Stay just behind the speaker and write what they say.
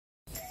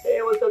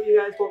you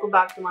guys? Welcome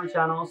back to my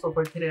channel. So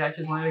for today, I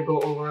just wanted to go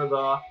over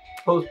the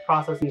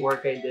post-processing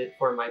work I did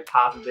for my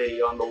past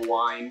video on the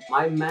wine.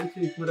 I meant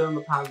to include it on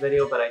the past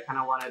video, but I kind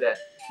of wanted to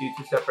do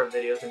two separate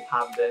videos and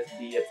have this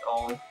be its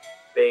own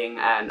thing.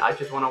 And I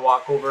just want to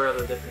walk over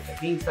the different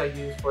techniques I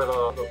use for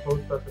the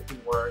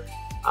post-processing work.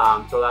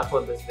 So that's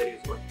what this video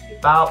is going to be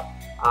about.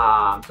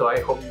 So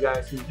I hope you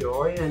guys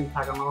enjoy and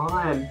tag along,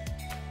 and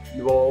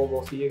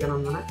we'll see you again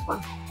on the next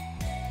one.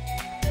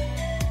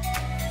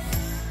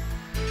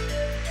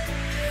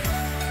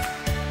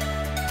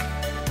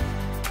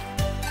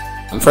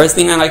 First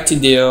thing I like to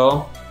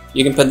do,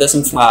 you can put this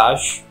in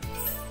flash.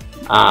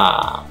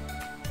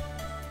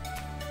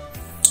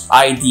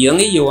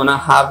 Ideally, you want to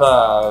have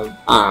a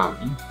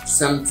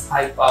some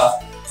type of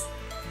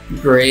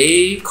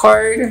gray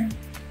card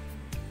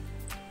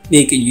that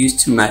you could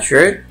use to measure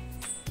it.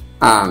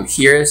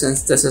 Here,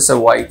 since this is a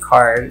white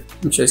card,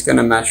 I'm just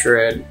gonna measure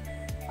it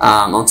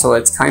until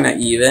it's kind of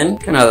even,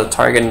 kind of the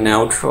target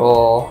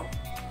neutral.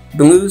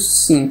 Blues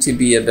seem to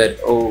be a bit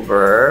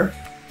over.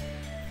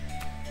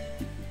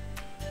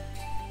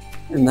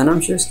 And then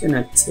I'm just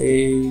gonna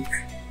take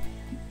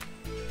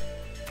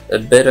a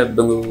bit of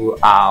blue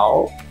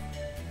out,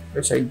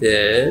 which I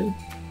did.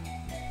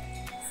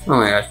 Oh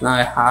my gosh, now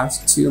it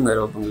has too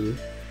little blue.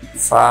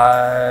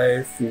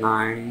 5,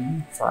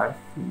 9, 5,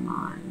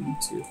 9,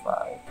 2,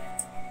 5.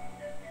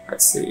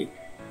 Let's see.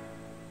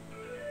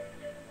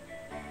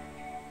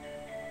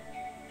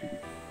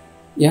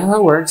 Yeah,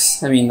 that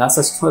works. I mean, that's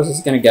as close as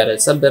it's gonna get.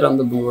 It's a bit on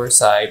the bluer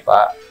side,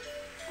 but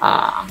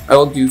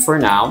it'll do for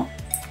now.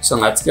 So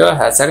let's go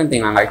ahead. Second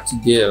thing I like to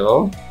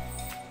do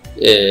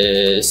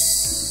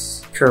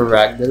is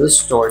correct the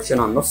distortion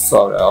on the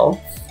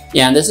photo.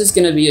 Yeah, and this is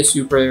gonna be a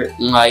super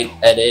light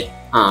edit.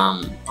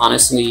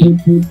 Honestly,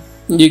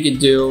 you could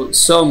do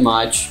so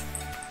much,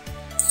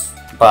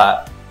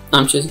 but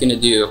I'm just gonna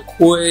do a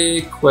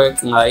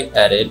quick light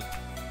edit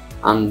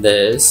on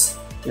this.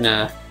 I'm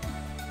gonna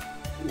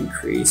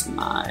increase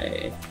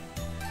my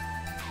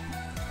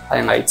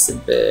highlights a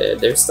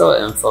bit. There's still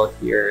info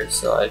here,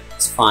 so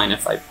it's fine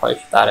if I push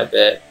that a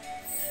bit.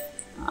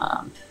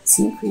 Let's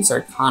increase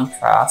our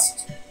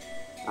contrast.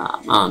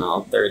 I don't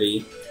know,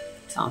 30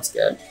 sounds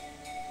good.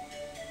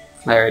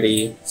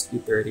 Clarity, let's do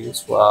 30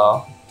 as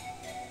well.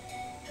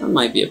 That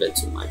might be a bit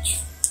too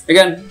much.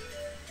 Again,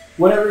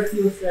 whatever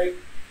feels right,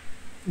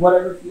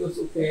 whatever feels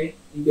okay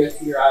and good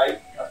to your eye,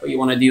 that's what you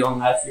want to do,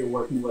 unless you're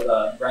working with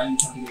a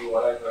brand company or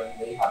whatever and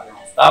they have their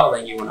own style,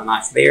 then you want to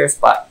match theirs.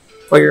 But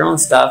for your own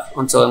stuff,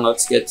 until it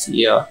looks good to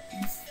you.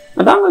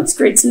 And that looks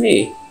great to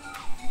me.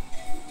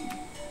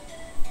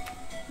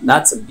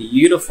 That's a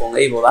beautiful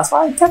label. That's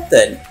why I kept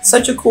it.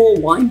 Such a cool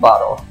wine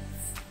bottle.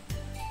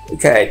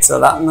 Okay, so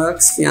that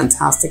looks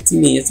fantastic to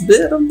me. It's a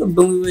bit on the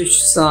bluish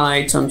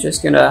side, so I'm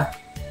just gonna...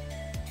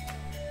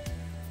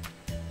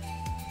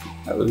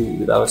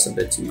 Ooh, that was a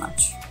bit too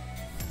much.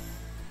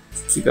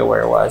 Keep it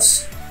where it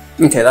was.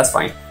 Okay, that's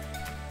fine.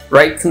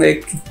 Right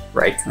click,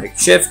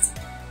 shift,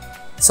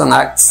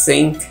 select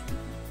sync.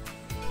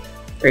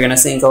 We're gonna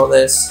sync all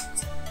this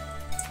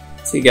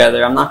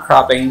together. I'm not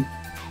cropping.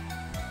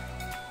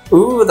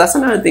 Ooh, that's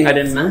another thing I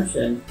didn't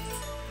mention.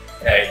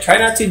 Okay, try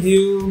not to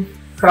do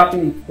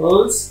cropping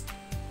close.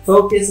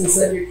 Focus and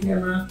set your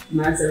camera,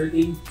 match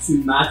everything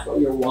to match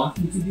what you're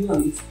wanting to do, at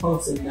least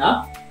close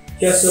enough.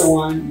 Just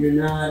so you're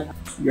not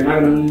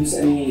gonna lose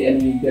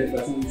any good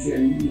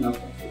resolution, you know,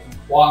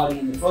 quality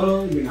in the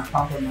photo. You're not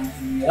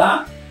compromising any of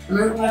that. And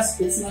nonetheless,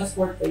 it's less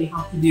work that you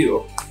have to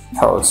do.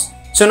 Pose.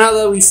 So now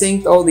that we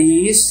synced all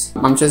these,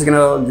 I'm just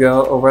gonna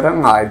go over the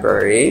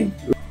library.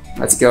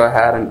 Let's go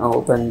ahead and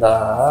open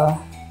the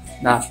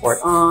dashboard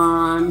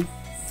on.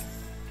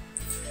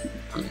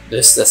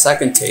 This is the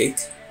second take,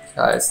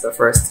 because the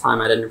first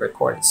time I didn't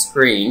record the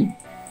screen.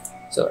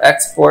 So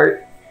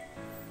export.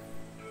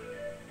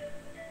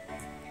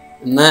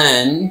 And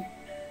then,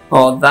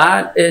 while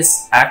that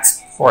is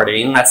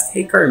exporting, let's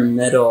take our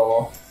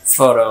middle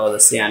photo, the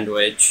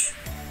sandwich,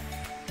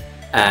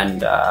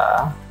 and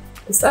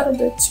is that a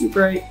bit too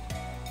bright?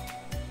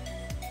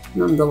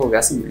 I'm double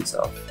guessing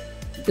myself.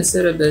 Is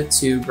it a bit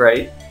too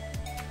bright?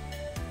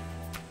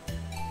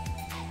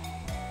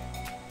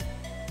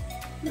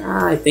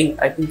 I think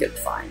it's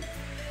fine.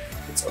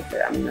 It's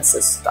okay. I mean, this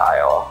is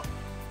style.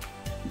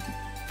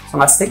 So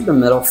let's take the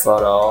middle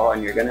photo,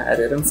 and you're gonna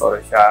edit in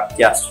Photoshop.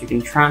 Yes, you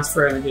can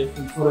transfer images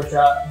from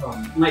Photoshop,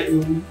 from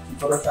Lightroom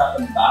to Photoshop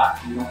and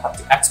back. You don't have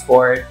to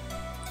export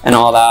and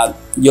all that.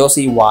 You'll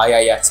see why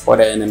I export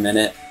it in a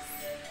minute.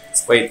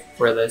 Let's wait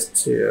for this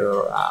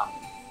to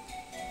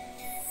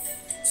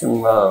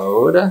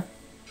load. Are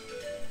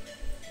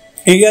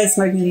you guys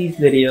liking these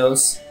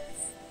videos?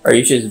 Or are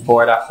you just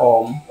bored at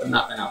home with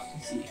nothing else to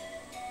see?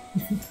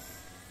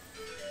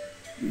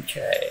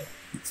 Okay.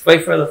 Let's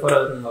wait for the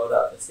photo to load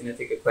up. It's gonna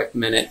take a quick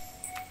minute.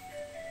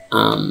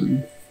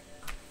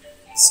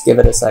 Let's give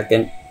it a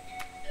second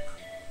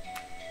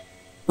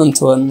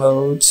until it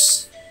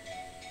loads.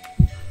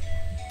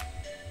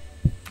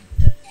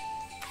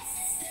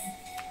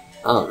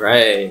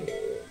 Alright.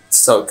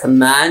 So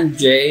Command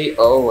J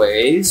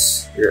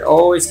always. You're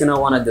always gonna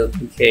want to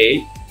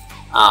duplicate.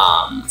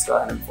 Let's go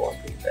ahead and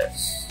duplicate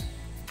this.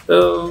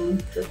 Boom,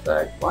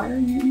 perfect. Why are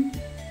you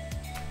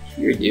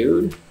here,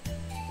 dude?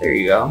 There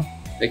you go.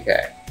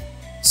 Okay.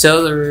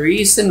 So the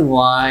reason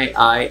why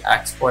I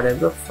exported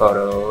the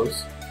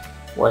photos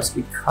was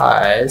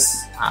because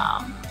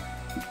I'm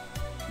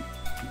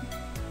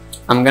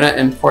gonna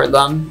import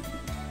them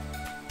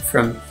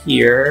from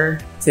here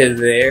to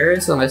there.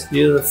 So let's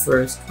do the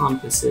first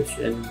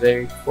composition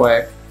very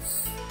quick.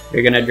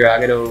 You're gonna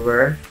drag it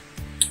over.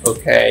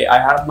 Okay, I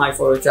have my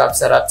Photoshop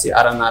set up to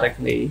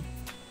automatically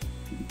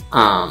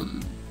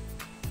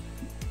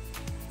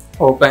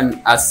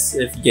open as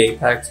if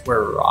JPEGs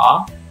were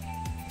raw.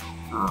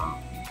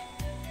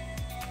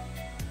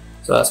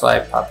 So that's why I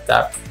popped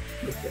up.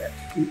 Okay.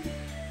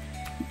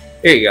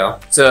 Here you go.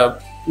 So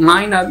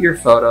line up your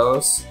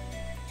photos.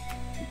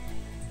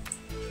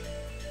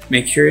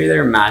 Make sure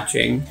they're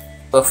matching.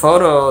 The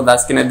photo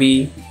that's gonna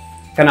be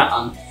kind of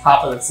on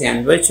top of the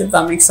sandwich, if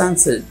that makes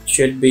sense, it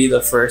should be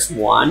the first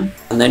one.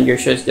 And then you're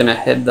just gonna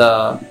hit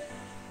the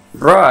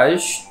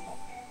brush.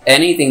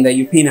 Anything that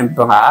you paint in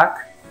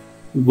black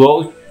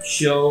will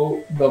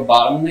show the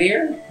bottom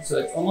layer. So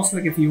it's almost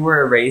like if you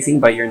were erasing,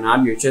 but you're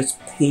not. You're just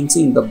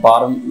painting the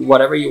bottom.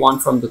 Whatever you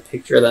want from the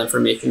picture, the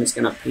information is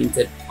gonna paint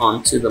it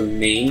onto the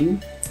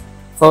main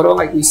photo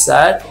like we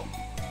said.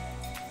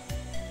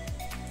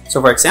 So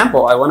for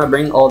example, I want to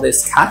bring all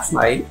this catch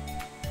light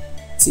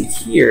to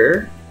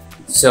here.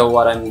 So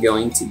what I'm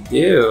going to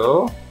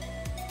do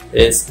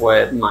is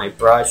with my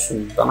brush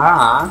in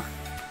black,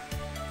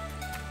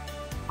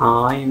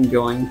 I'm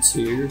going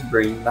to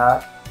bring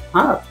that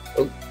up.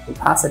 Oh,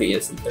 opacity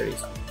is at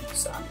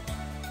 37%.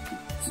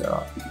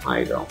 So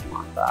I don't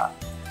want that.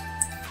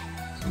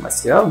 So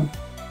let's go.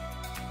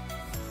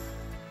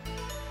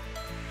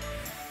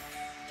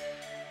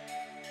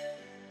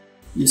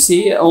 You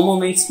see, it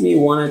almost makes me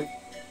want to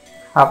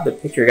have the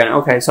picture again.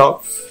 Okay,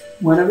 so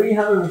whenever you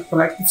have a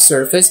reflective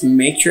surface,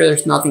 make sure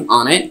there's nothing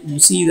on it. You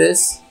see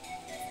this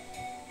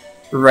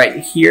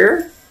right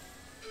here?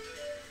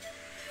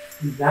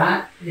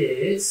 That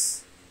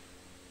is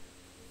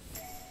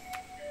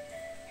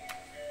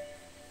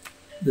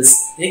the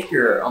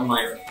sticker on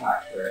my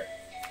reflector.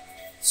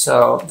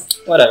 So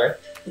whatever,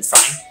 it's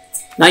fine.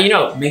 Now you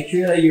know, make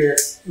sure that your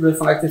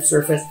reflective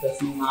surface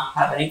does not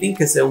have anything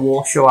because it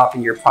will show up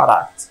in your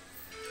product.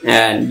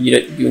 And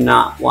you do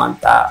not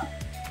want that.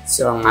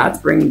 So let's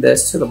bring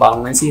this to the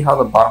bottom and see how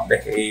the bottom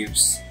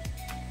behaves.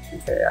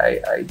 Okay,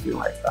 I do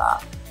like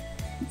that.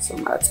 So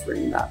let's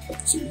bring that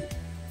up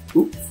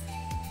to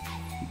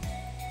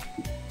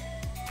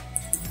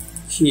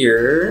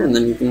here, and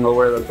then you can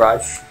lower the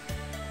brush.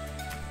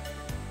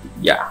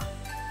 Yeah,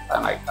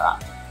 I like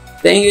that.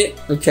 Dang it.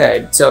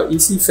 Okay, so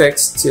easy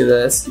fix to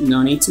this.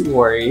 No need to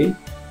worry.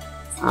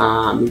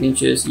 You can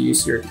just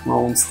use your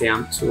clone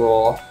stamp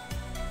tool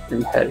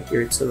and head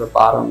here to the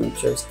bottom and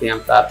just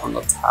stamp that on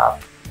the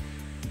top.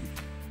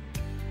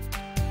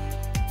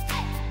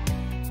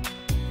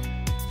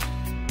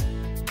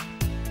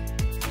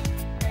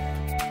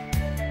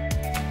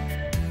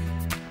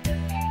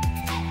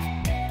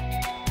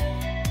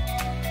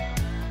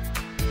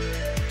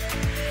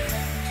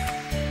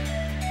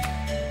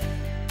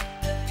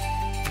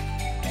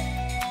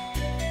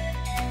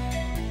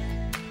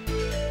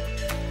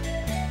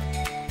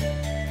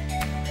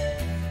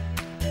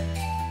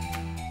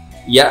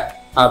 Yeah,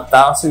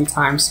 1,000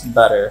 times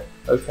better.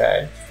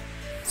 Okay,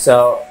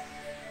 so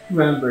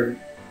remember,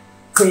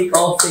 take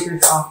all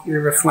stickers off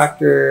your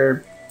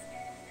reflector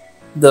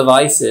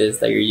devices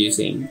that you're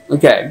using.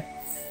 Okay,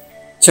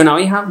 so now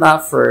we have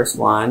that first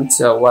one.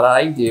 So what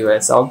I do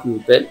is I'll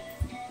group it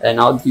and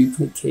I'll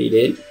duplicate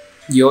it.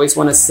 You always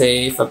want to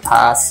save a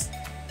past,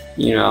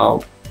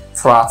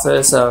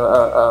 process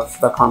of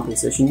the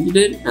composition you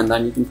did, and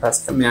then you can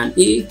press Command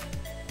E,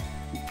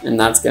 and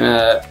that's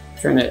gonna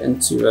turn it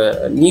into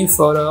a new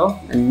photo.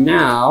 And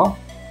now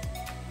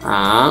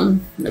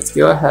let's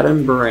go ahead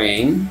and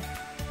bring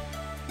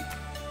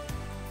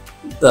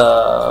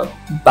the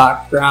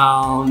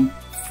background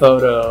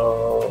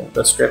photo,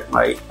 the script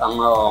light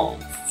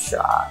alone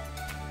shot.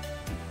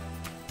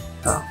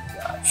 Oh my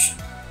gosh.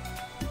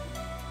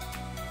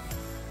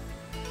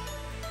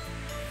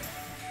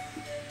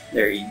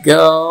 There you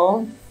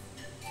go.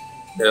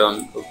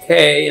 Boom.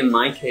 Okay, in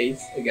my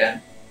case,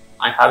 again,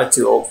 I have it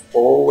to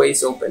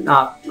always open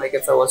up like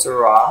if it was a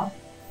raw.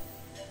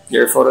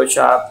 Your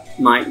Photoshop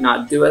might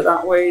not do it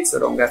that way, so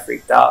don't get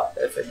freaked out.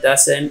 If it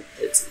doesn't,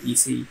 it's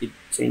easy. You can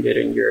change it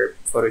in your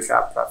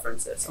Photoshop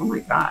preferences. Oh my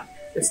god,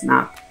 just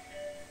snap.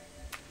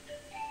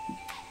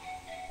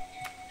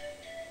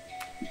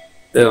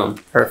 Boom,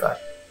 perfect.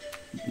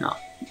 No,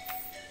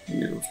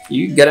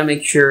 you gotta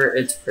make sure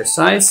it's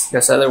precise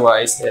because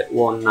otherwise it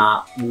will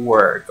not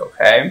work,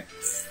 okay?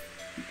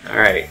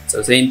 Alright,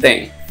 so same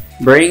thing.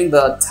 Bring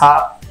the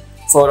top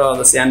photo of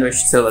the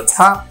sandwich to the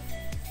top.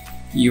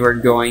 You are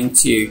going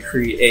to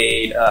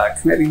create a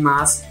clipping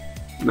mask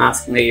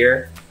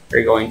layer.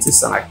 You're going to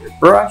select your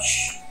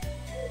brush.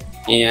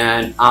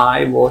 And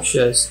I will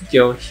just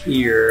go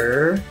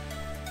here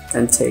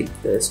and take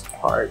this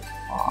part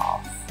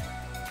off.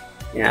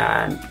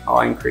 And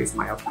I'll increase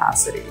my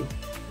opacity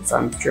because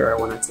I'm sure I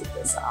want to take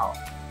this out.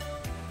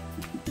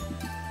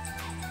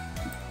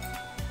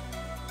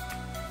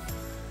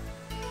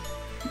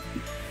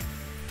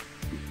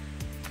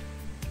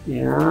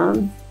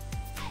 And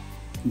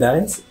that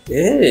is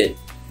it.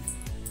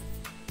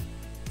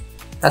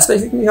 That's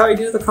basically how I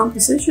do the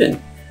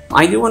composition.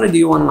 I do want to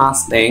do one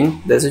last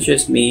thing. This is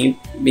just me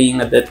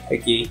being a bit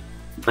picky.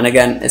 And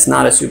again, it's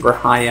not a super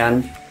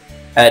high-end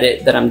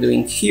edit that I'm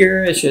doing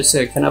here. It's just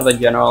a kind of a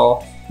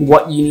general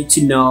what you need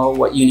to know,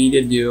 what you need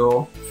to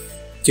do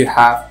to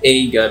have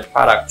a good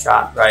product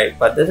shot, right?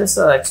 But this is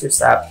an extra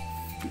step.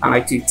 I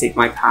like to take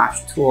my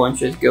patch tool and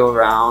just go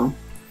around,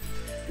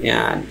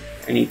 and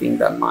anything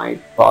that might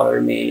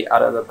bother me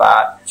out of the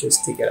bat,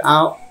 just take it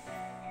out.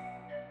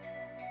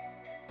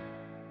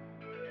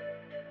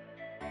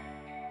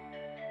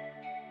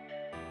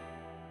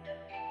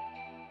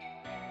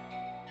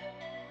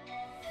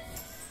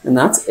 And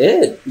that's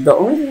it. The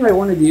only thing I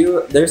want to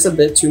do, there's a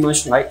bit too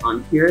much light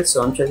on here,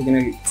 so I'm just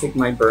gonna take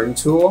my burn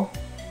tool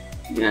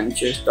and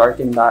just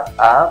darken that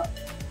up.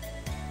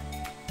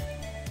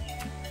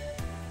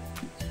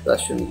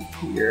 Especially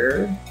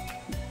here.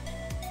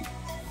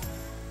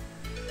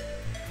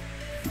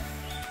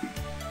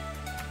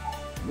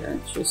 Yeah,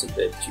 it's just a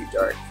bit too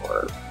dark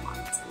for my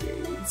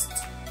taste.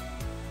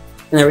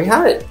 And there we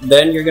have it.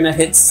 Then you're gonna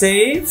hit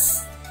save,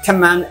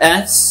 Command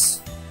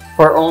S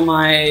for all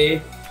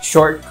my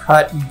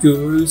shortcut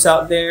gurus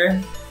out there,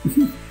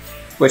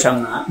 which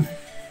I'm not.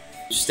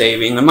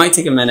 Saving. It might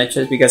take a minute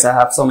just because I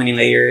have so many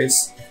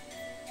layers.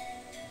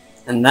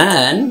 And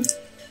then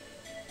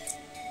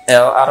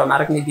it'll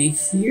automatically be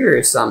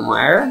here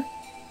somewhere.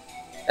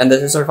 And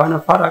this is our final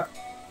product.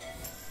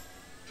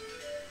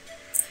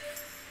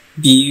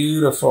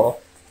 Beautiful.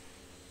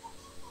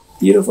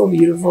 Beautiful,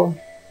 beautiful.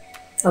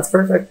 That's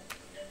perfect.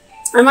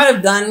 I might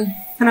have done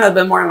kind of a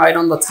bit more light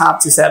on the top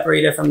to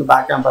separate it from the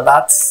background, but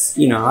that's,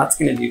 you know, that's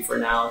gonna do for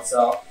now.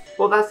 So,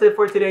 well, that's it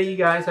for today, you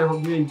guys. I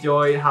hope you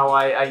enjoyed how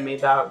I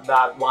made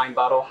that wine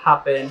bottle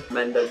happen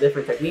and the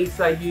different techniques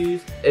I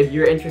used. If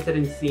you're interested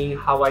in seeing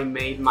how I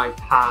made my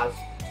past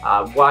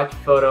watch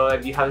photo,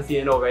 if you haven't seen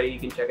it already, you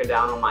can check it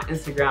down on my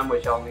Instagram,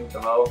 which I'll link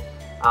below.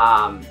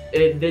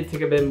 It did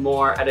take a bit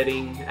more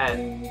editing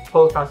and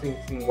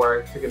post-processing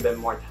work, took a bit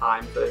more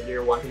time. So if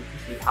you're wanting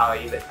to see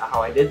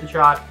how I did the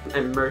shot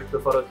and merged the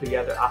photos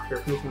together after,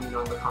 please let me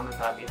know in the comments.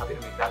 I'd be happy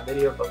to make that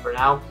video. But for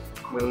now,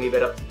 I'm gonna leave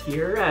it up to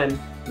here and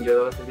enjoy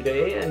the rest of your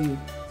day and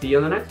see you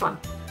on the next one.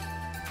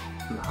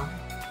 Bye.